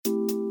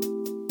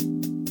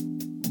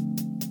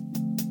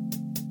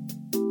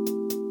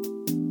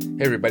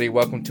Hey everybody,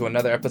 welcome to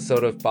another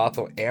episode of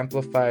Bothell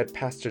Amplified.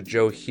 Pastor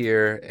Joe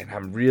here, and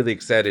I'm really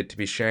excited to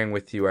be sharing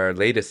with you our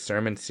latest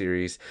sermon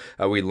series.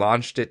 We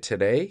launched it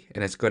today,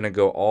 and it's going to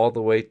go all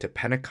the way to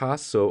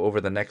Pentecost, so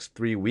over the next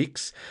 3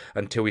 weeks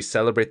until we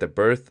celebrate the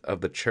birth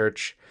of the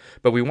church.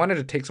 But we wanted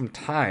to take some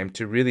time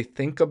to really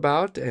think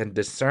about and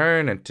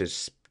discern and to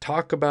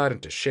talk about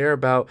and to share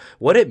about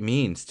what it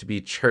means to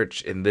be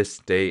church in this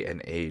day and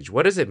age.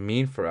 What does it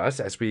mean for us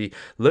as we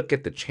look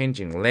at the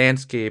changing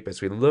landscape, as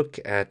we look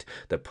at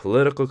the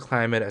political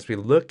climate, as we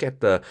look at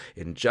the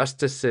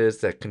injustices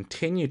that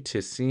continue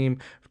to seem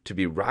to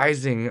be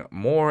rising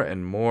more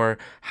and more?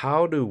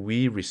 How do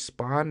we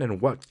respond, and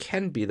what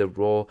can be the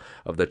role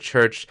of the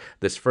church?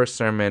 This first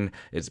sermon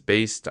is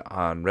based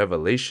on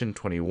Revelation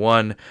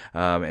 21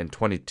 and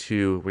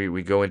 22.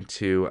 We go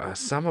into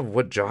some of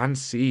what John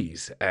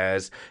sees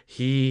as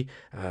he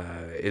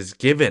is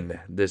given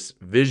this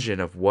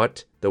vision of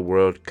what the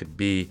world could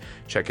be.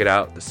 Check it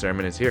out. The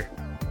sermon is here.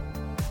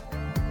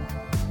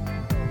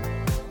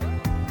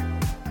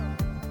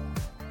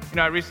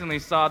 I recently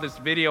saw this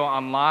video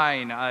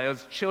online. It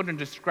was children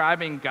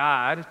describing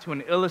God to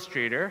an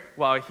illustrator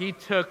while he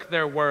took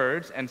their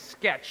words and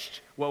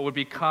sketched what would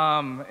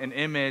become an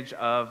image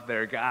of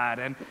their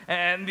God.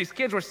 And these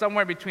kids were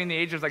somewhere between the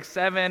ages like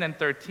 7 and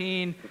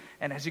 13.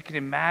 And as you can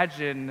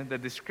imagine, the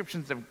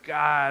descriptions of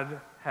God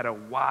had a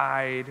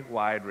wide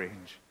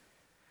range.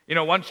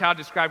 One child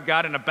described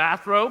God in a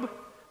bathrobe,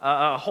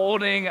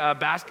 holding a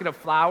basket of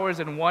flowers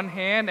in one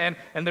hand, and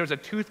there was a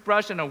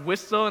toothbrush and a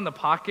whistle in the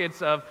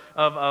pockets of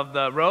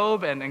the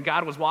robe, and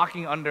God was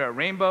walking under a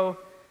rainbow.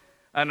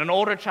 And an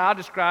older child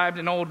described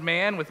an old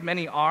man with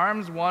many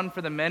arms, one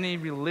for the many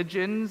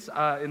religions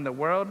in the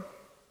world.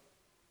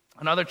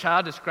 Another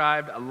child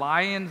described a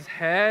lion's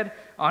head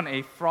on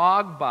a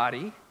frog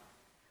body,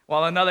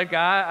 while another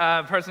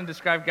person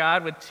described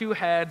God with 2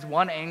 heads,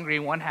 one angry,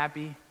 one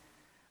happy.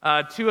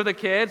 2 of the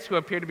kids, who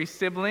appear to be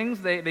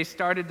siblings, they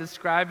started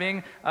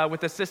describing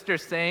with the sister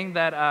saying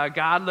that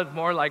God looked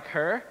more like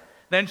her.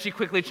 Then she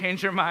quickly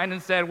changed her mind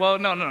and said, well,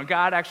 no,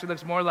 God actually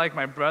looks more like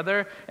my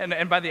brother.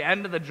 And by the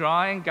end of the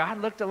drawing,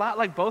 God looked a lot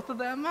like both of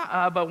them,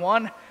 but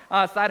one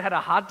side had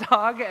a hot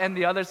dog and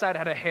the other side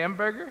had a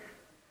hamburger.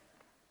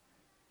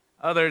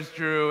 Others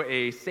drew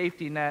a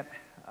safety net.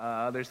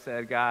 Others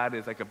said God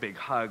is like a big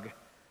hug.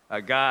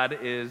 God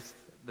is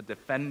the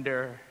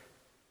defender.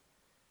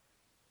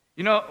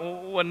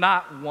 What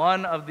not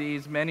one of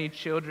these many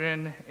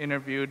children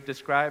interviewed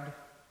described?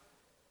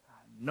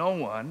 No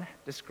one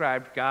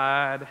described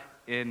God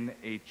in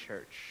a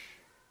church.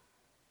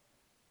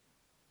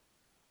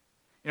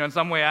 In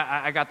some way,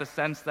 I got the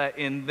sense that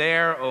in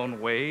their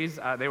own ways,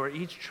 they were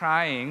each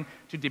trying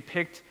to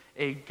depict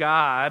a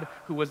God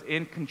who was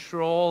in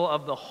control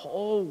of the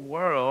whole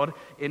world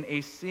in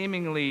a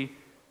seemingly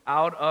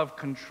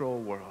out-of-control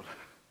world.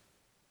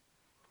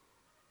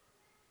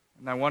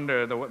 And I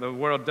wonder, the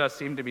world does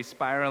seem to be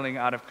spiraling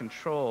out of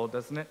control,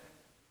 doesn't it?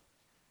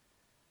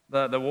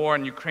 The war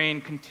in Ukraine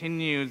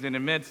continues in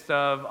the midst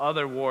of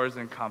other wars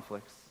and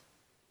conflicts.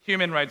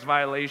 Human rights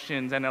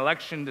violations and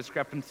election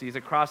discrepancies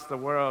across the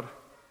world.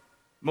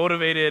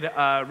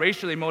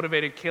 Racially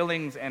motivated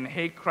killings and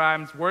hate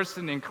crimes,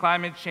 worsening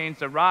climate change,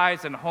 the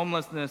rise in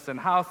homelessness and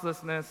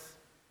houselessness.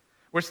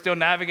 We're still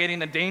navigating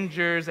the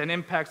dangers and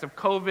impacts of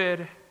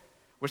COVID.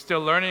 We're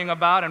still learning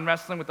about and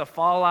wrestling with the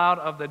fallout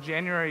of the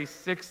January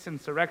 6th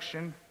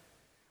insurrection.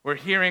 We're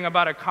hearing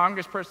about a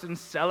congressperson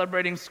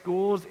celebrating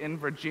schools in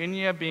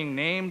Virginia being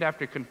named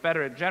after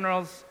Confederate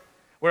generals.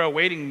 We're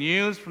awaiting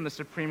news from the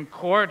Supreme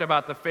Court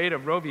about the fate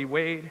of Roe v.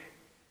 Wade.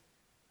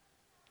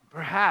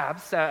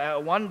 Perhaps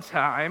at one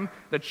time,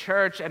 the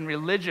church and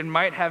religion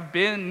might have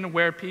been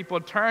where people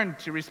turned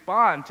to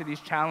respond to these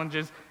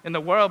challenges in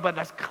the world, but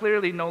that's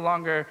clearly no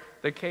longer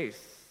the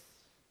case.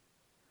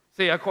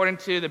 See, according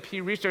to the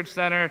Pew Research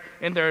Center,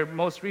 in their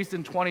most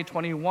recent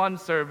 2021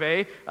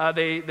 survey,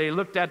 they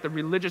looked at the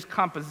religious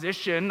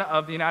composition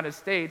of the United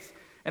States,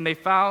 and they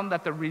found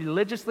that the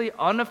religiously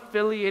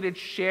unaffiliated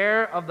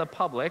share of the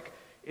public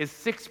is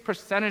 6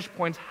 percentage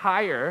points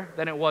higher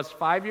than it was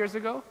 5 years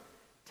ago,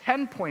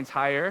 10 points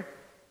higher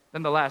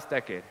than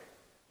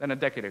a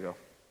decade ago.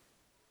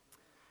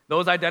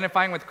 Those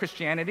identifying with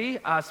Christianity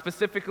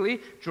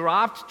specifically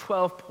dropped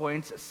 12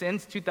 points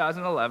since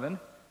 2011.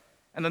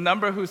 And the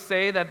number who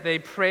say that they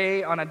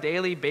pray on a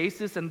daily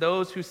basis and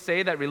those who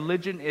say that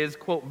religion is,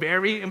 quote,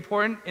 very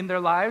important in their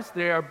lives,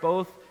 they are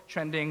both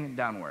trending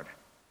downward.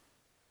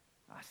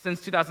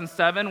 Since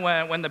 2007,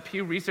 when the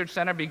Pew Research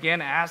Center began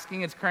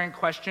asking its current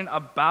question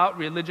about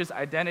religious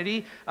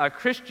identity,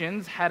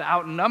 Christians had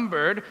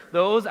outnumbered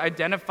those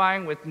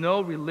identifying with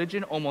no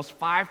religion almost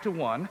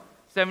 5-1,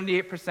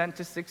 78%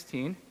 to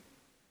 16.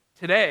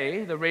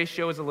 Today, the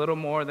ratio is a little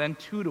more than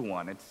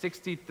 2-1. It's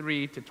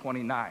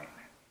 63-29.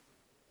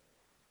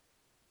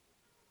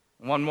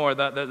 One more,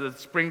 the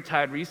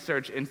Springtide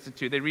Research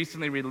Institute, they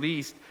recently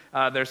released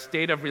their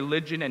State of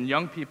Religion and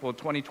Young People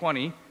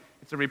 2020.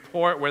 It's a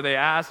report where they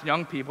asked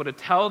young people to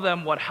tell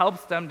them what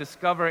helps them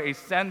discover a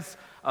sense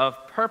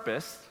of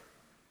purpose.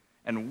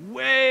 And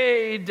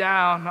way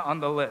down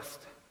on the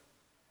list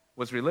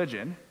was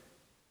religion,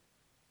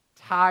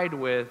 tied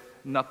with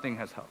nothing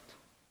has helped.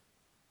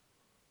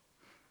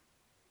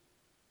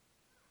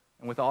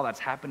 And with all that's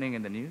happening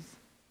in the news,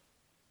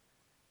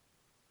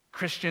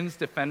 Christians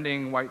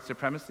defending white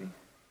supremacy,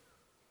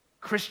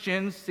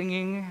 Christians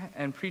singing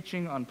and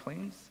preaching on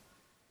planes,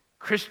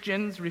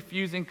 Christians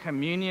refusing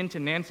communion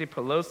to Nancy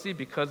Pelosi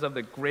because of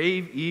the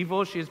grave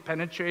evil she is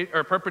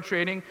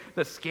perpetrating,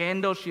 the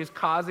scandal she is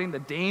causing, the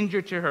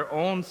danger to her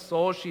own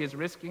soul she is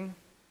risking,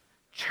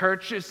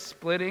 churches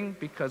splitting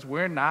because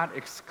we're not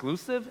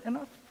exclusive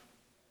enough.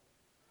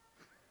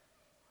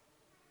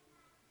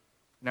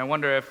 And I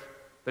wonder if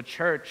the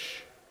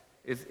church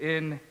is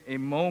in a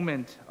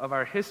moment of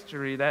our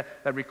history that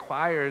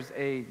requires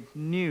a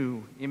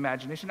new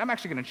imagination. I'm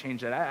actually going to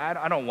change that.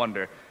 I don't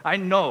wonder. I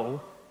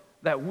know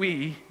that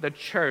we, the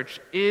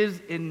church,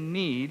 is in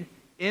need,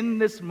 in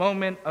this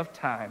moment of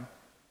time,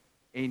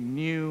 a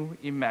new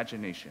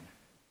imagination.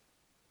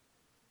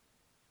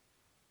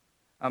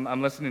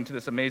 I'm listening to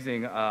this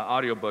amazing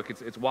audiobook.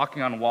 It's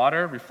Walking on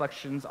Water,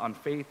 Reflections on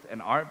Faith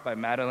and Art by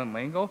Madeleine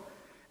L'Engle.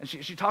 And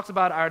she talks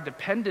about our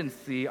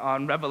dependency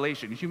on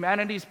revelation,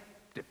 humanity's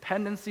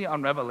dependency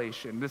on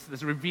revelation,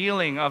 this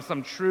revealing of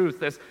some truth,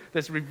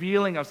 this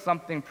revealing of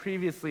something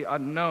previously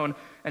unknown.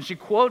 And she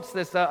quotes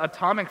this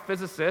atomic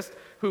physicist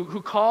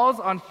who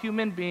calls on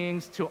human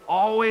beings to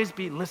always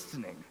be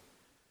listening,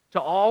 to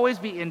always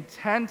be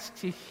intent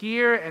to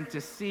hear and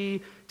to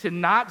see, to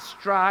not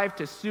strive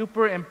to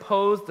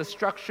superimpose the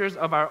structures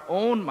of our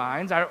own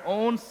minds, our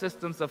own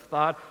systems of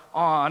thought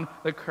on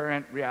the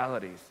current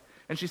realities.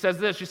 And she says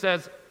this, she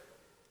says,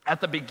 at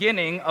the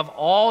beginning of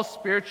all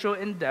spiritual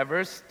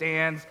endeavors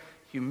stands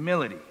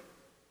humility,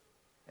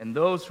 and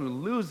those who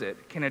lose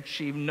it can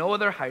achieve no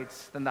other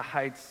heights than the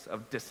heights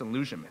of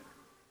disillusionment.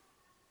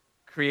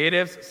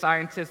 Creatives,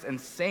 scientists, and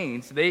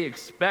saints, they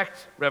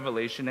expect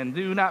revelation and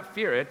do not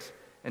fear it,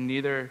 and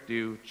neither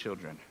do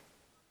children.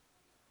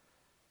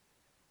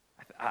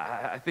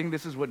 I think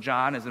this is what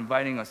John is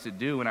inviting us to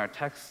do in our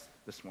text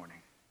this morning.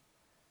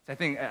 I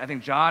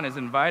think John is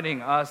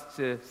inviting us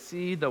to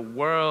see the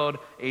world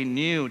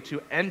anew, to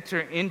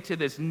enter into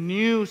this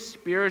new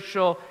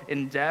spiritual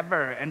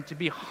endeavor and to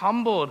be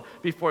humbled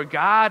before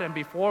God and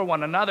before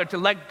one another, to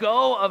let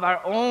go of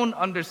our own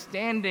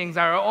understandings,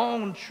 our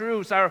own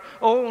truths, our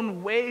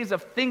own ways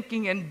of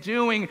thinking and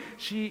doing.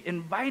 She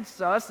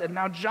invites us, and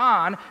now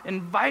John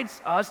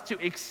invites us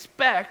to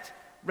expect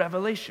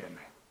revelation.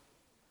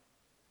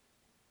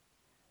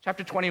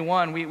 Chapter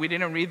 21, we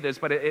didn't read this,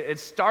 but it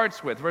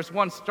starts with, verse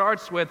 1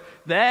 starts with,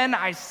 then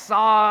I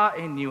saw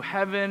a new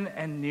heaven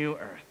and new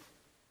earth.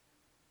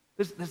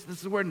 This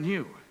is the word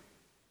new.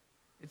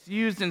 It's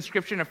used in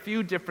Scripture in a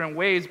few different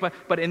ways,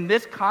 but in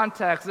this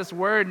context, this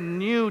word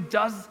new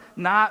does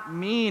not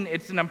mean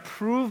it's an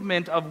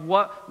improvement of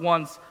what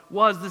once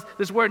was.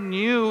 This word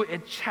new,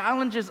 it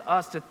challenges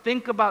us to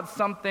think about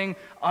something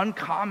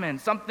uncommon,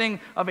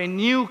 something of a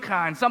new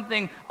kind,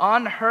 something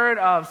unheard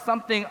of,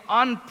 something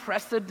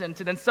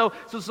unprecedented. And so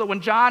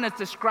when John is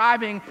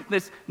describing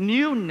this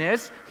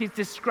newness, he's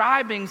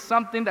describing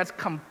something that's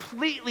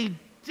completely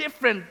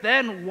different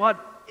than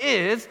what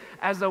is,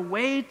 as a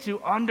way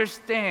to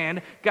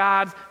understand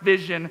God's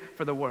vision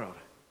for the world.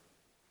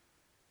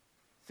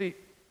 See,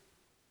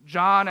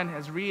 John and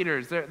his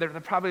readers, they're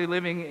probably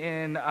living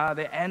in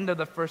the end of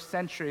the first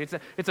century.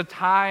 It's a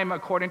time,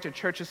 according to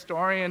church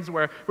historians,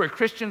 where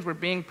Christians were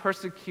being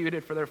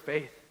persecuted for their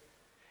faith.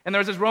 And there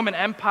was this Roman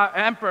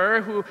emperor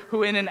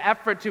who, in an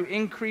effort to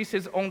increase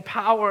his own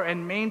power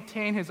and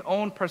maintain his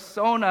own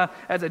persona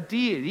as a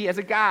deity, as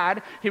a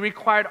god, he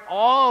required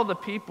all the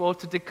people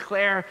to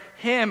declare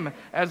him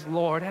as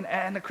Lord.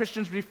 And the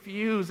Christians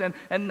refuse, and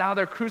now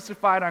they're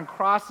crucified on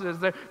crosses.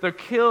 They're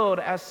killed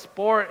as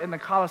sport in the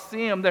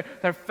Colosseum.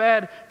 They're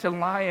fed to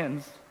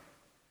lions.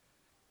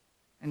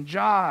 And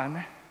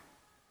John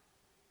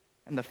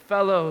and the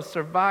fellow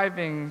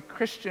surviving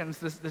Christians,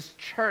 this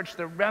church,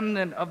 the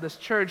remnant of this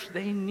church,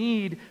 they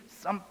need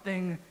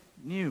something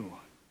new.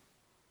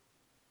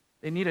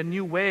 They need a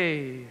new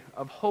way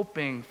of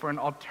hoping for an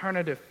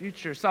alternative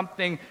future,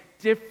 something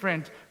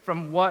different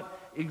from what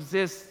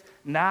exists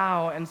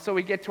now. And so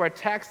we get to our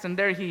text, and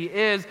there he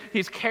is.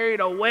 He's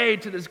carried away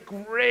to this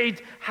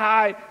great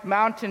high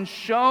mountain,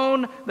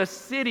 shown the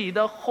city,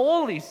 the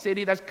holy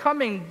city that's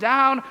coming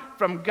down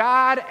from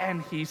God,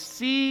 and he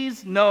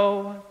sees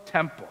no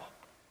temple.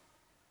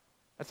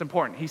 That's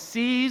important. He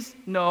sees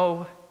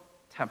no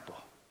temple.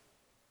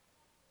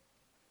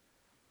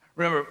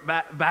 Remember,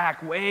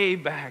 way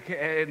back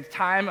in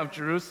time of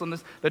Jerusalem,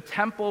 the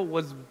temple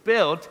was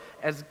built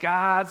as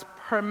God's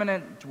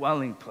permanent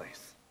dwelling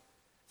place.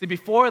 See,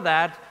 before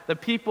that, the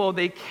people,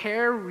 they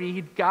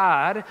carried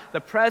God, the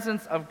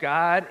presence of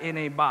God, in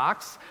a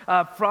box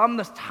from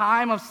the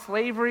time of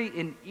slavery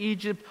in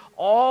Egypt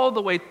all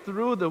the way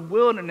through the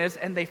wilderness,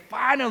 and they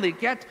finally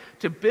get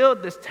to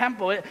build this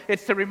temple.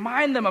 It's to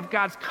remind them of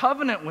God's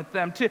covenant with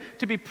them,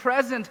 to be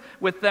present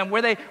with them,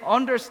 where they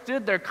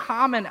understood their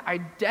common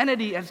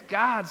identity as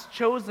God's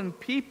chosen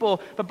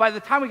people. But by the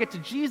time we get to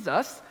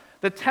Jesus,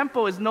 The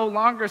temple is no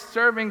longer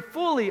serving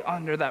fully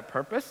under that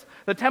purpose.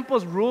 The temple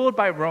is ruled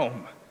by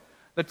Rome.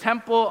 The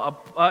temple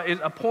is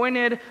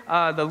appointed,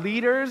 the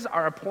leaders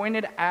are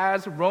appointed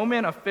as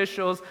Roman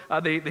officials.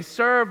 They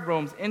serve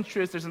Rome's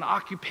interests. There's an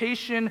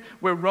occupation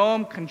where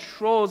Rome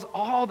controls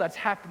all that's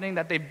happening,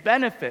 that they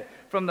benefit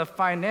from the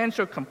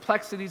financial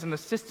complexities and the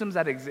systems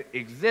that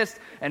exist.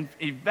 And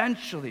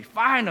eventually,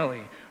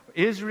 finally,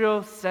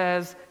 Israel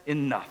says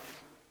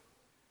enough.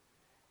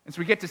 And so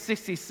we get to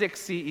 66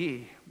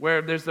 CE,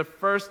 where there's the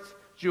first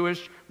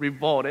Jewish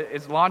revolt.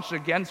 It's launched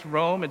against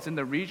Rome. It's in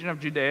the region of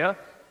Judea.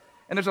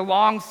 And there's a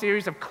long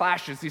series of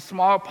clashes, these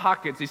small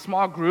pockets, these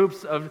small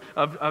groups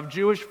of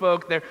Jewish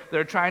folk.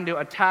 They're trying to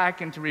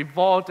attack and to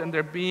revolt, and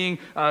they're being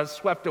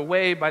swept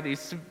away by these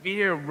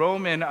severe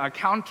Roman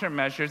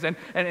countermeasures.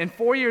 And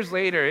 4 years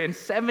later, in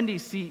 70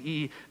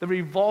 CE, the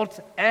revolt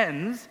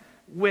ends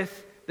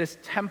with this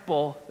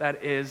temple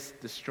that is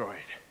destroyed.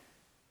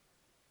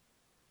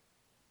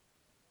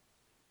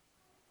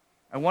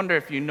 I wonder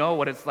if you know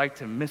what it's like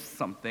to miss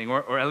something,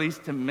 or at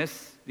least to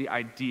miss the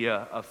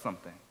idea of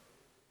something.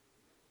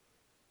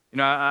 You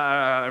know,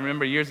 I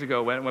remember years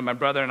ago when my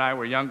brother and I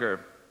were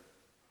younger,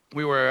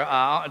 we were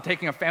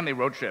taking a family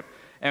road trip.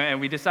 And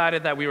we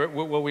decided that we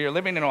were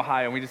living in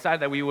Ohio, and we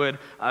decided that we would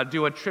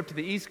do a trip to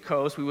the East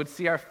Coast. We would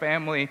see our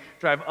family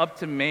drive up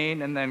to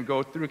Maine and then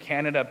go through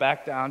Canada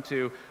back down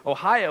to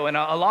Ohio. And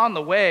along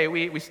the way,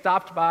 we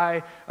stopped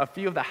by a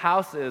few of the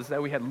houses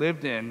that we had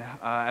lived in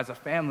as a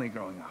family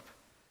growing up.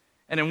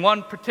 And in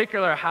one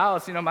particular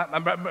house, you know, my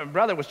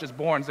brother was just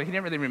born, so he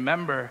didn't really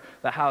remember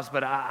the house,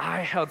 but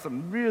I held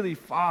some really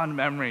fond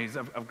memories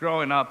of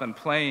growing up and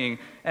playing.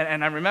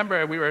 And I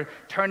remember we were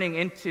turning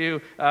into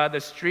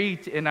the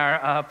street in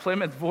our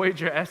Plymouth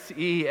Voyager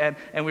SE, and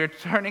we were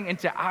turning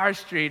into our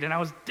street, and I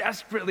was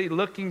desperately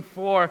looking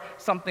for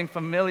something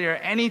familiar,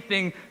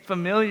 anything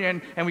familiar,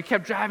 and we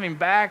kept driving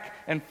back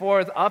and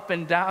forth up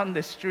and down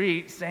the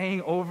street,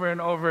 saying over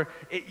and over,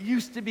 "It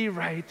used to be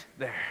right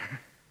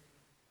there."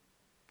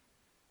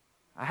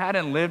 I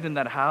hadn't lived in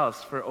that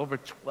house for over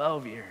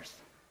 12 years.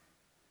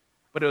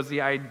 But it was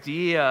the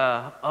idea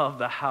of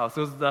the house,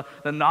 it was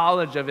the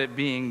knowledge of it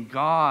being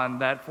gone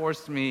that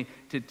forced me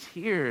to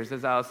tears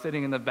as I was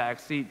sitting in the back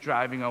seat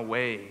driving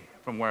away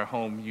from where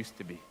home used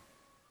to be.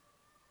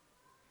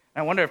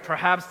 And I wonder if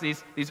perhaps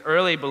these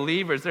early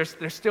believers,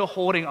 they're still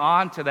holding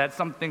on to that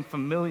something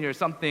familiar,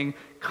 something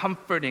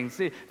comforting.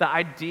 See, the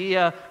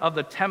idea of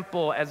the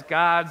temple as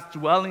God's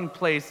dwelling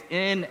place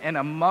in and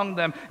among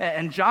them.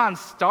 And John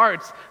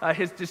starts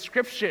his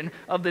description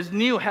of this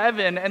new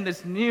heaven and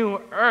this new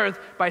earth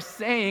by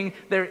saying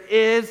there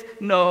is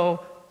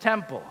no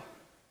temple.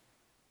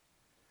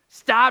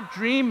 Stop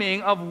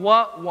dreaming of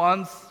what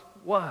once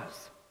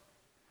was.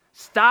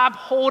 Stop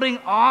holding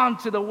on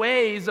to the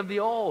ways of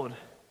the old.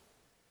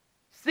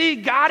 See,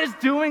 God is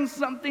doing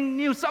something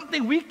new,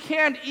 something we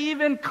can't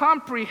even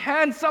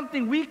comprehend,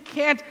 something we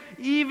can't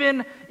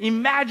even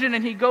imagine.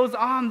 And he goes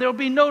on, there will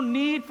be no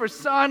need for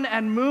sun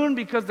and moon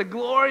because the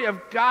glory of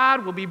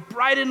God will be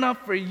bright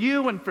enough for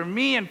you and for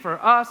me and for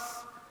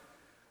us.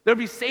 There'll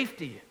be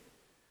safety.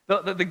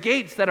 The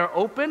gates that are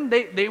open,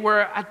 they were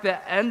at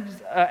the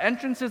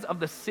entrances of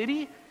the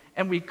city,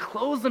 and we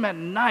close them at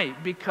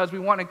night because we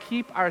want to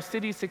keep our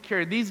city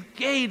secure. These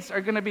gates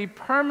are going to be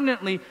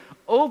permanently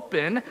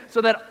open so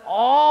that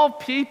all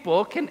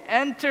people can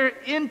enter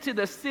into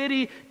the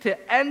city.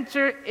 To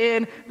enter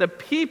in, the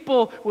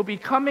people will be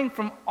coming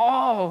from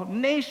all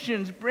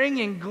nations,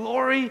 bringing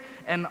glory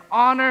and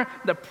honor.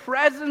 The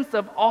presence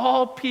of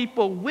all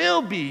people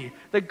will be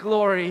the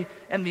glory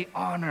and the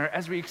honor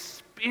as we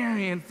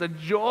experience the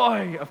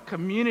joy of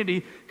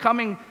community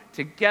coming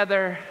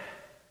together.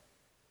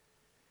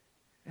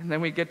 And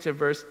then we get to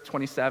verse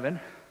 27.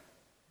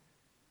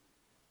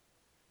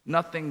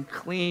 Nothing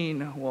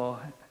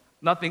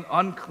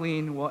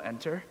unclean will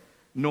enter,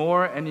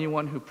 nor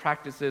anyone who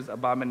practices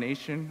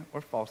abomination or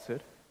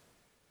falsehood.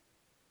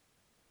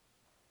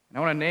 And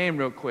I want to name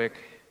real quick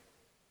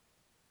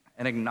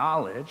and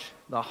acknowledge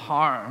the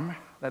harm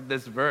that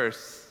this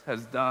verse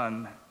has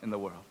done in the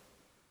world.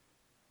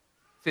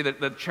 See,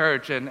 the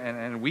church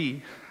and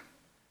we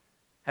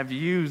have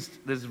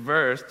used this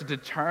verse to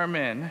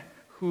determine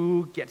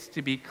who gets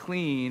to be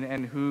clean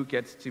and who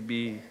gets to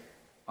be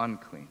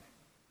unclean.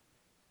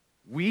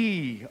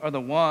 We are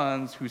the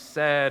ones who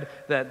said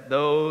that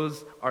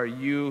those are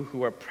you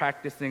who are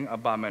practicing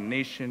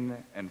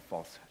abomination and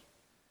falsehood.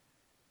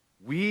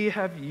 We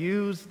have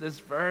used this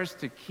verse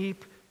to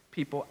keep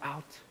people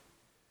out,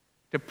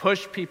 to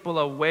push people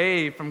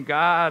away from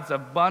God's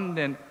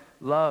abundant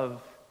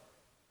love,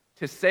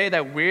 to say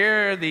that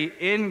we're the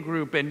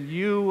in-group and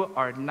you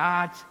are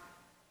not.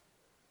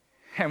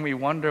 And we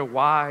wonder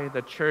why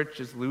the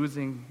church is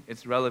losing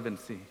its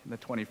relevancy in the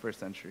 21st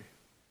century.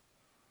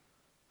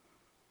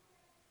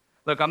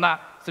 Look, I'm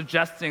not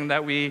suggesting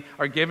that we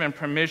are given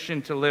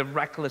permission to live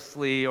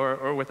recklessly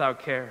or without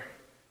care.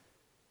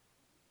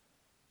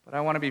 But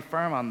I want to be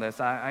firm on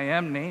this. I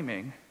am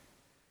naming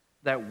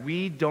that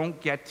we don't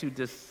get to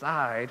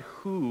decide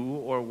who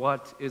or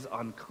what is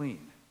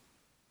unclean.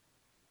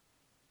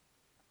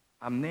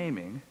 I'm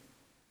naming,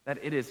 that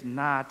it is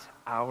not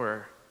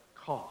our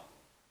call.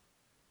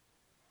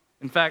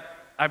 In fact,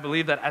 I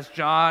believe that as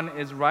John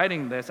is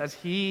writing this, as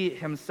he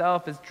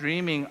himself is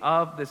dreaming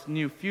of this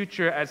new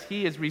future, as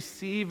he is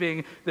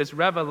receiving this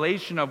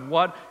revelation of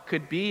what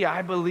could be,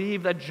 I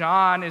believe that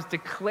John is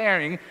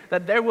declaring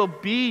that there will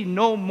be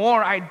no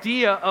more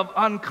idea of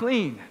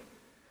unclean.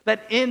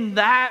 That in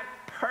that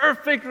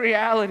perfect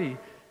reality,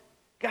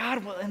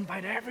 God will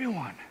invite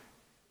everyone.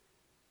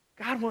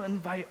 God will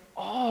invite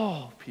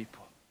all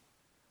people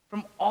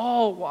from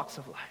all walks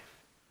of life,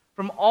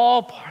 from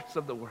all parts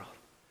of the world,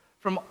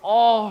 from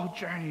all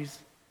journeys.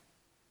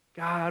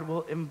 God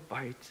will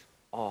invite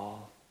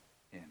all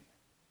in.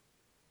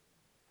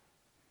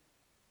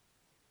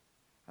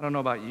 I don't know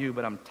about you,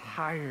 but I'm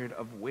tired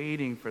of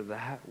waiting for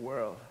that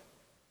world.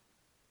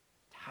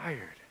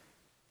 Tired.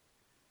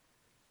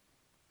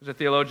 There's a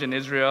theologian,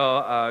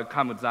 Israel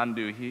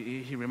Kamutzandu.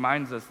 He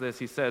reminds us this.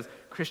 He says,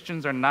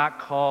 Christians are not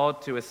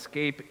called to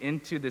escape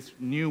into this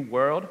new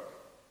world,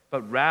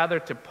 but rather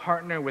to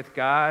partner with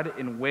God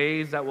in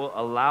ways that will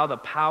allow the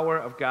power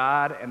of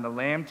God and the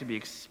Lamb to be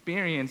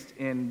experienced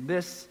in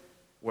this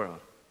world.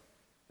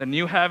 The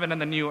new heaven and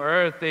the new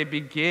earth, they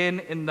begin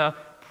in the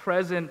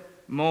present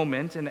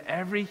moment, and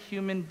every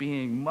human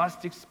being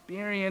must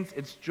experience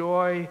its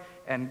joy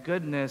and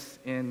goodness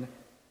in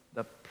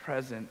the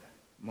present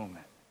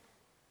moment.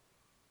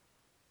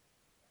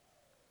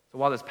 So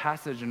while this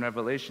passage in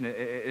Revelation,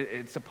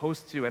 it's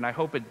supposed to, and I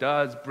hope it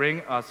does, bring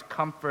us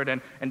comfort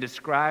and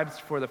describes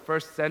for the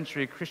first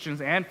century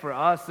Christians and for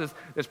us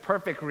this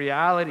perfect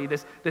reality,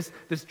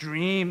 this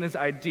dream, this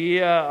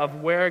idea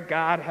of where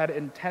God had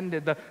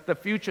intended, the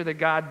future that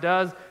God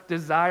does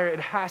desire, it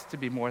has to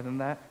be more than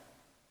that.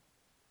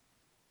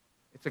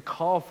 It's a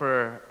call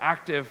for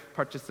active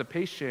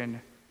participation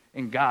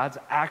in God's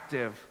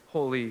active,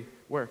 holy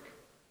work.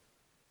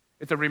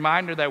 It's a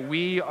reminder that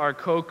we are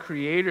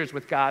co-creators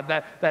with God,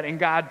 that in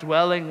God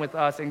dwelling with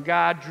us, in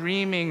God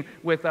dreaming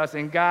with us,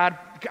 in God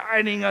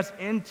guiding us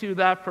into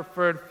that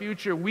preferred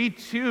future, we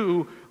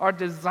too are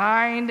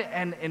designed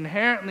and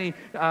inherently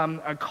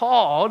are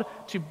called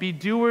to be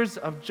doers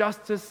of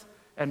justice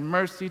and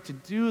mercy, to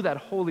do that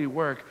holy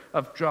work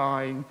of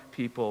drawing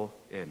people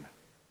in.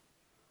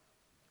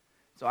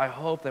 So I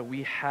hope that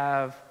we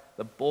have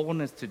the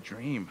boldness to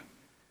dream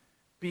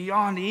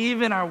beyond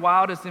even our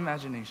wildest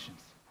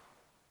imaginations,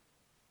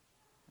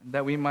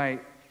 that we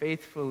might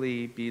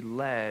faithfully be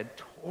led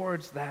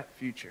towards that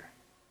future,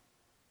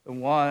 the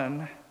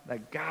one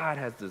that God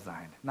has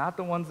designed, not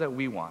the ones that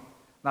we want,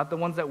 not the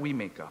ones that we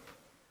make up,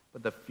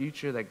 but the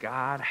future that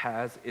God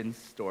has in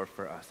store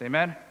for us.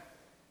 Amen?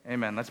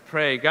 Amen. Let's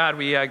pray. God,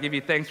 we give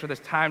you thanks for this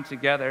time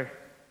together,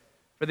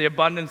 for the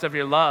abundance of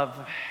your love,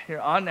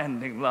 your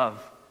unending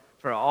love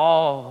for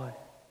all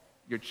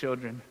your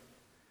children.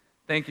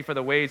 Thank you for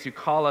the ways you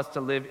call us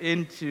to live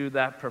into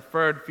that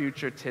preferred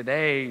future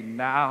today,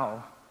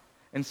 now.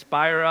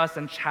 Inspire us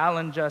and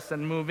challenge us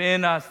and move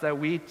in us that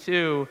we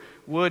too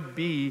would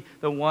be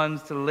the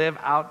ones to live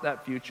out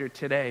that future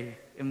today,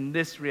 in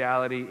this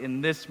reality, in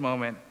this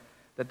moment,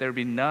 that there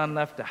be none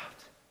left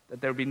out,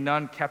 that there be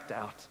none kept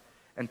out,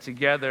 and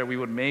together we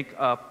would make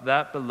up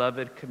that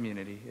beloved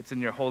community. It's in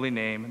your holy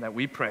name that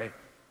we pray.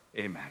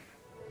 Amen.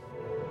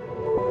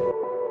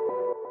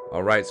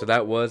 All right, so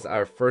that was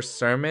our first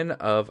sermon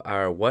of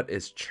our What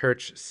is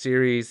Church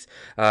series.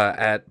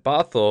 At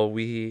Bothell,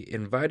 we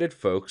invited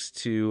folks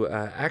to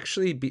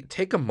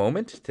take a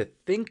moment to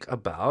think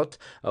about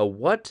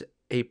what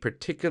a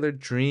particular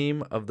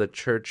dream of the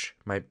church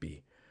might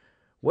be.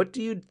 What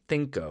do you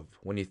think of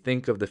when you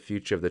think of the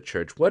future of the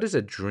church? What is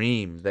a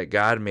dream that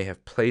God may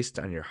have placed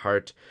on your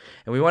heart?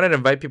 And we wanted to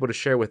invite people to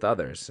share with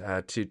others,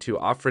 to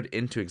offer it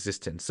into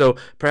existence. So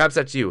perhaps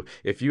that's you.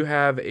 If you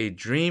have a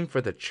dream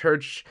for the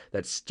church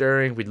that's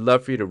stirring, we'd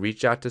love for you to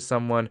reach out to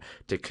someone,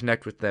 to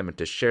connect with them, and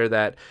to share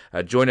that.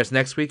 Join us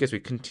next week as we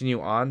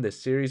continue on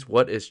this series,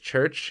 What is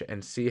Church?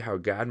 And see how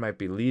God might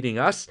be leading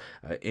us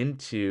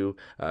into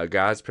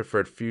God's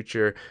preferred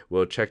future.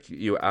 We'll check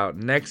you out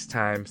next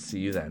time. See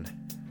you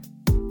then.